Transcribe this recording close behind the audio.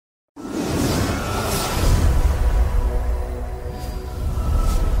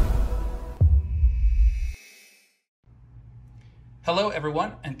Hello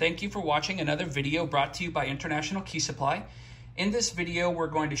everyone, and thank you for watching another video brought to you by International Key Supply. In this video, we're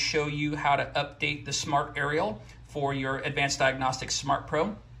going to show you how to update the Smart Aerial for your Advanced Diagnostics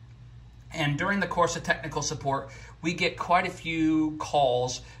SmartPro. And during the course of technical support, we get quite a few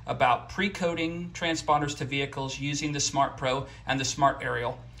calls about pre-coding transponders to vehicles using the SmartPro and the Smart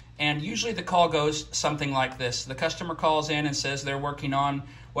Aerial. And usually the call goes something like this. The customer calls in and says they're working on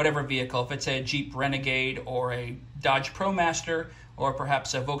whatever vehicle, if it's a Jeep Renegade or a Dodge ProMaster or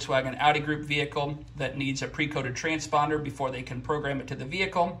perhaps a Volkswagen Audi Group vehicle that needs a pre-coded transponder before they can program it to the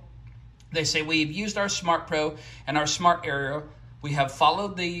vehicle. They say, we've used our SmartPro and our Smart Aerial. We have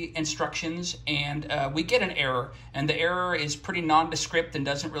followed the instructions and we get an error. And the error is pretty nondescript and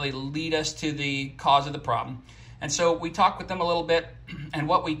doesn't really lead us to the cause of the problem. And so we talk with them a little bit, and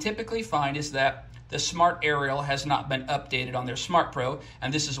what we typically find is that the Smart Aerial has not been updated on their SmartPro,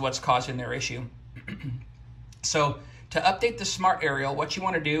 and this is what's causing their issue. So to update the Smart Aerial, what you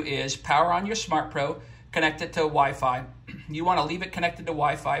want to do is power on your SmartPro, connect it to Wi-Fi. You want to leave it connected to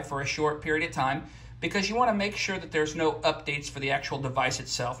Wi-Fi for a short period of time because you want to make sure that there's no updates for the actual device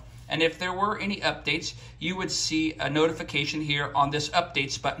itself. And if there were any updates, you would see a notification here on this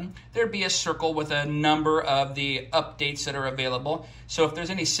updates button. There'd be a circle with a number of the updates that are available. So if there's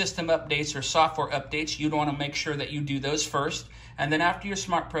any system updates or software updates, you'd want to make sure that you do those first. And then after your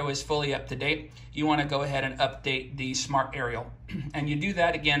SmartPro is fully up to date, you want to go ahead and update the Smart Aerial. And you do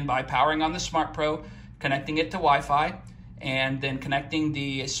that again by powering on the SmartPro, connecting it to Wi-Fi, and then connecting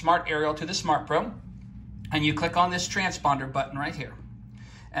the Smart Aerial to the SmartPro. And you click on this transponder button right here.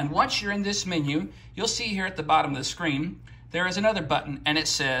 And once you're in this menu, you'll see here at the bottom of the screen, there is another button and it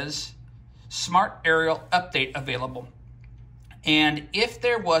says Smart Aerial Update Available. And if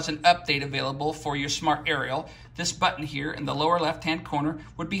there was an update available for your Smart Aerial, this button here in the lower left-hand corner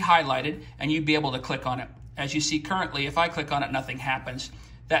would be highlighted and you'd be able to click on it. As you see currently, if I click on it, nothing happens.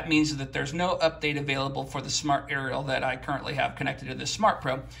 That means that there's no update available for the Smart Aerial that I currently have connected to the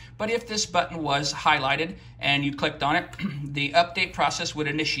SmartPro. But if this button was highlighted and you clicked on it, the update process would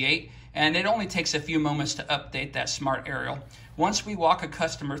initiate, and it only takes a few moments to update that Smart Aerial. Once we walk a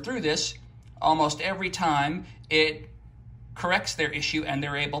customer through this, almost every time it corrects their issue and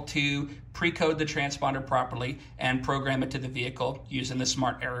they're able to pre-code the transponder properly and program it to the vehicle using the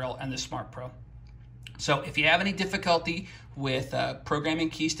Smart Aerial and the SmartPro. So if you have any difficulty with programming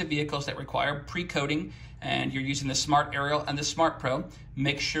keys to vehicles that require pre-coding and you're using the Smart Aerial and the SmartPro,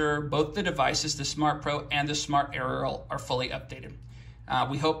 make sure both the devices, the SmartPro and the Smart Aerial, are fully updated.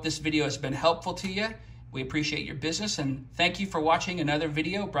 We hope this video has been helpful to you. We appreciate your business and thank you for watching another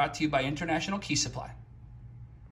video brought to you by International Key Supply.